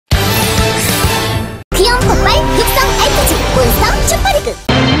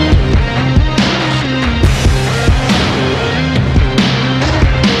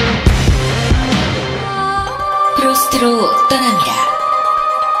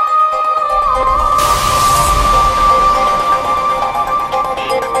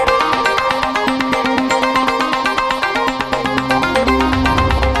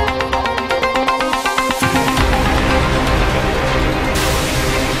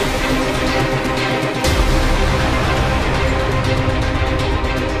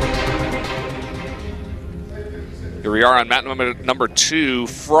we are on map number 2,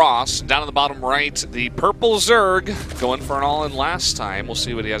 Frost. Down in the bottom right, the purple Zerg going for an all-in last time. We'll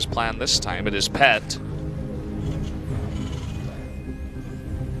see what he has planned this time. It is Pet.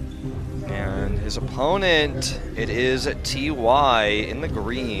 And his opponent, it is TY in the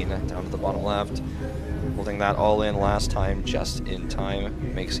green, down to the bottom left. Holding that all in last time, just in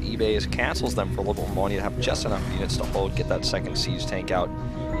time. Makes eBays, cancels them for a little bit more money to have just enough units to hold, get that second siege tank out.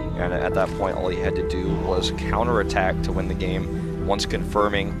 And at that point, all he had to do was counterattack to win the game, once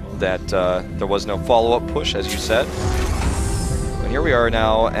confirming that there was no follow-up push, as you said. And here we are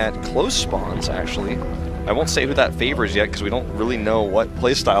now at close spawns, actually. I won't say who that favors yet, because we don't really know what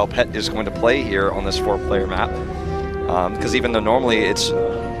playstyle Pet is going to play here on this 4-player map. Because even though normally it's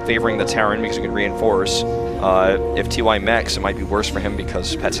favoring the Terran because you can reinforce, if TY mechs, it might be worse for him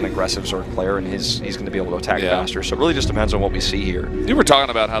because Pet's an aggressive Zerg player and he's going to be able to attack faster. So it really just depends on what we see here. You were talking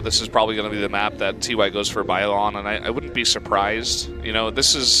about how this is probably going to be the map that TY goes for bio on, and I wouldn't be surprised. You know,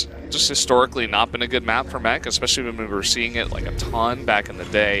 this is just historically not been a good map for mech, especially when we were seeing it like a ton back in the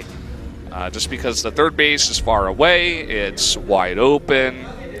day. Just because the third base is far away, it's wide open.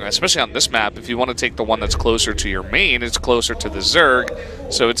 Especially on this map, if you want to take the one that's closer to your main, it's closer to the Zerg.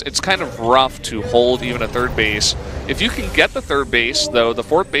 So it's kind of rough to hold even a third base. If you can get the third base, though, the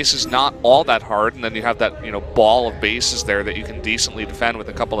fourth base is not all that hard, and then you have that ball of bases there that you can decently defend with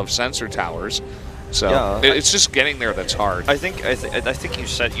a couple of sensor towers. So yeah, it's just getting there that's hard. I think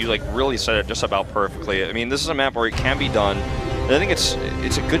you like really said it just about perfectly. I mean, this is a map where it can be done. And I think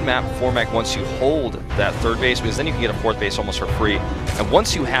it's a good map for mech once you hold that third base, because then you can get a fourth base almost for free. And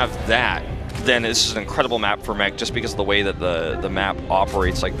once you have that, then this is an incredible map for mech just because of the way that the map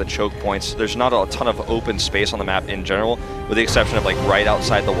operates, like the choke points. There's not a ton of open space on the map in general, with the exception of like right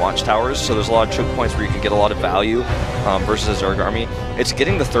outside the watchtowers. So there's a lot of choke points where you can get a lot of value versus a Zerg army. It's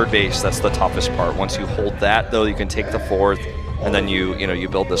getting the third base that's the toughest part. Once you hold that, though, you can take the fourth, and then you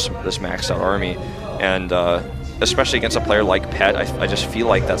build this maxed out army. And especially against a player like Pet, I just feel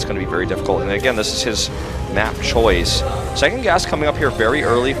like that's going to be very difficult. And again, this is his map choice. Second gas coming up here very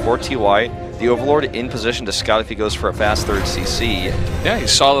early for TY. The Overlord in position to scout if he goes for a fast third CC. Yeah, he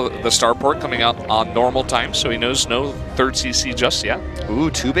saw the starport coming out on normal time, so he knows no third CC just yet.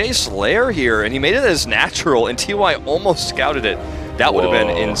 Ooh, 2-base lair here, and he made it as natural, and TY almost scouted it. That would have been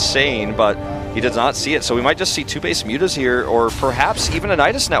insane, but he did not see it. So we might just see 2-base mutas here, or perhaps even a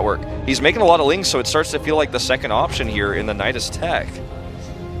Nidus network. He's making a lot of links, so it starts to feel like the second option here in the Nidus tech.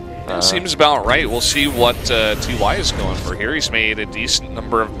 Seems about right. We'll see what TY is going for here. He's made a decent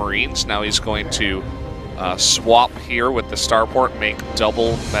number of Marines. Now he's going to swap here with the starport, make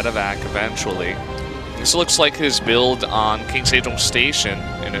double medevac eventually. This looks like his build on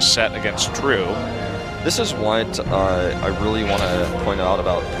RO.16 in his set against True. This is what I really want to point out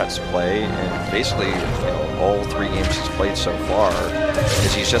about Pet's play, and basically all 3 games he's played so far,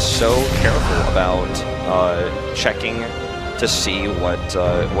 is he's just so careful about checking to see what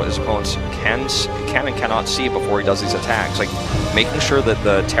his opponents can and cannot see before he does these attacks. Like, making sure that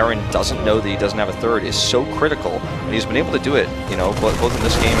the Terran doesn't know that he doesn't have a third is so critical, and he's been able to do it, both in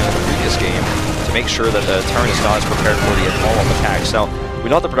this game and in the previous game, to make sure that the Terran is not as prepared for the follow-up attacks. Now, we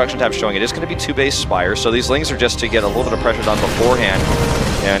know what the production tab's showing. It is going to be 2-base Spire, so these Lings are just to get a little bit of pressure done beforehand,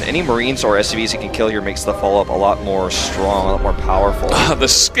 and any Marines or SCVs he can kill here makes the follow-up a lot more strong, a lot more powerful. The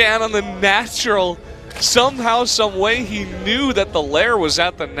scan on the natural. Somehow, some way, he knew that the lair was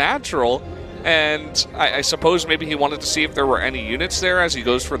at the natural, and I suppose maybe he wanted to see if there were any units there as he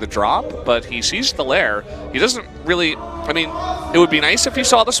goes for the drop, but he sees the lair. He doesn't really... I mean, it would be nice if he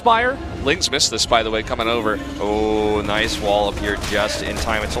saw the Spire. Lings missed this, by the way, coming over. Oh, nice wall up here just in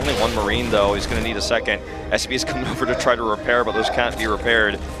time. It's only 1 Marine, though. He's going to need a second. SCV is coming over to try to repair, but those can't be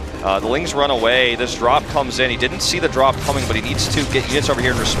repaired. The Lings run away. This drop comes in. He didn't see the drop coming, but he needs to get units over here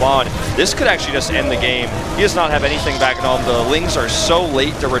and respond. This could actually just end the game. He does not have anything back at home. The Lings are so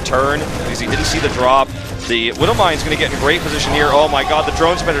late to return because he didn't see the drop. The Widowmine's going to get in great position here. Oh my god, the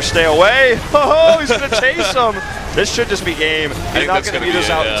drones better stay away. Oh, he's going to chase them. This should just be game. He's not going to beat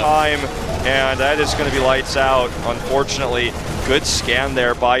us out in time. And that is going to be lights out, unfortunately. Good scan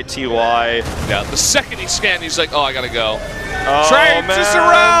there by TY. Yeah, the second he scanned, he's like, oh, I got to go. Oh, Trains us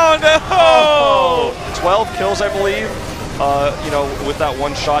around! Oh! 12 kills, I believe, with that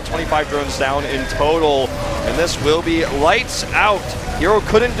one shot. 25 drones down in total. And this will be lights out. Hero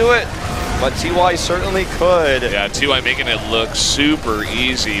couldn't do it, but TY certainly could. Yeah, TY making it look super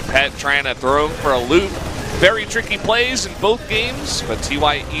easy. Pet trying to throw him for a loop. Very tricky plays in both games, but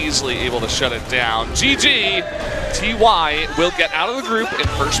TY easily able to shut it down. GG! TY will get out of the group in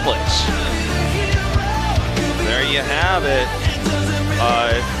first place. There you have it.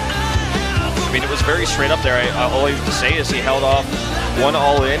 I mean, it was very straight up there. All I have to say is he held off one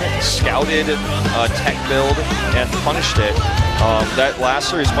all-in, scouted tech build, and punished it. That last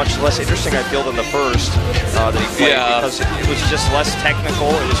series is much less interesting, I feel, than the first that he played, because it was just less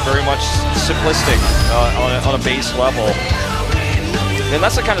technical. It was very much simplistic on a base level. And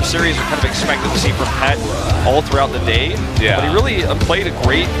that's the kind of series we're kind of expected to see from Pet all throughout the day. Yeah. But he really played a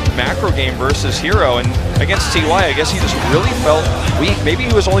great macro game versus Hero, and against TY, I guess he just really felt weak. Maybe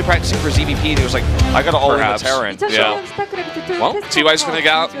he was only practicing for ZVP, and he was like, I got to all-in the Terran. Yeah. Well, TY's going to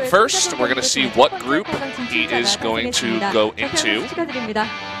go out first. We're going to see what group he is going to go into.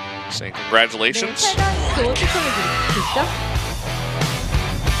 Saying congratulations.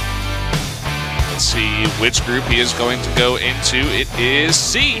 Let's see which group he is going to go into. It is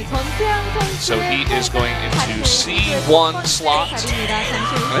C. So he is going into C1 slot.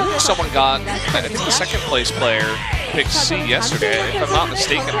 I think someone got, I think the second place player picked C yesterday. If I'm not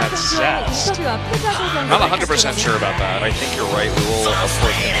mistaken, that's Zest. Not 100% sure about that. I think you're right. We will, of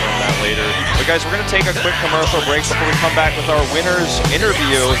course, confirm that later. But guys, we're going to take a quick commercial break before we come back with our winners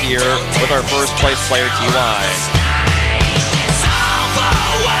interview here with our first place player, TY.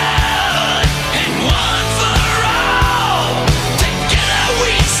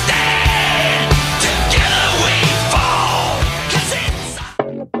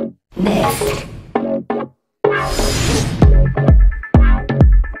 Next.